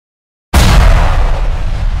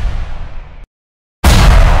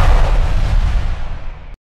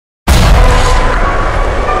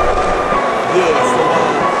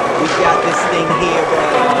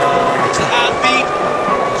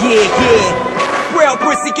real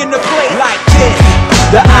pussy in the place like this.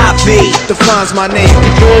 The IV defines my name.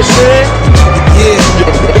 You know what I'm saying? Yeah.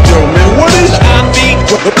 Yo, man, what is IV?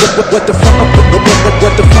 What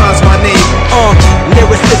defines my name?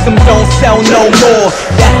 Lyricism don't sell no more.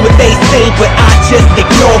 That's what they say, but I just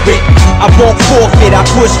ignore it. I won't forfeit, I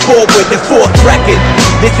push forward. The fourth record.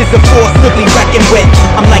 This is a force to be reckoned with.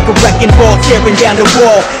 I'm like a wrecking ball tearing down the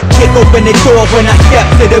wall. Kick open the door when I step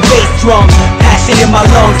to the bass drum. Passion in my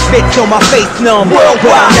lungs, spit till my face numb.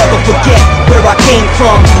 Worldwide, I'll never forget where I came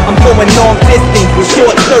from. I'm going long distance with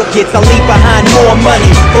short circuits. I leave behind more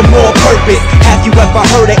money for more purpose. Have you ever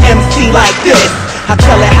heard an MC like this? I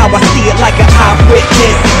tell it how I see it like an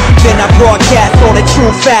eyewitness. Then I broadcast all the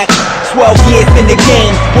true facts. 12 years in the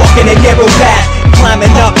game, walking a narrow path,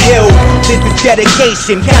 climbing uphill. This is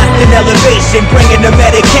dedication, constant elevation, bringing the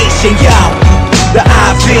medication, yo. The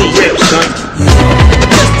IV. Rip, son.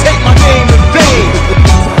 Just take my name in vain.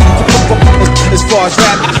 As far as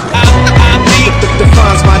rap, IV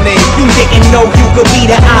defines my name. You didn't know you could be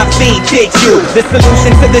the IV, did you? The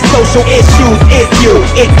solution to the social issues is you.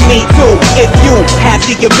 It's me too. If you have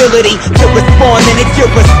the ability to respond, then it's your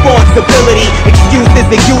responsibility. Excuses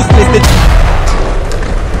are useless.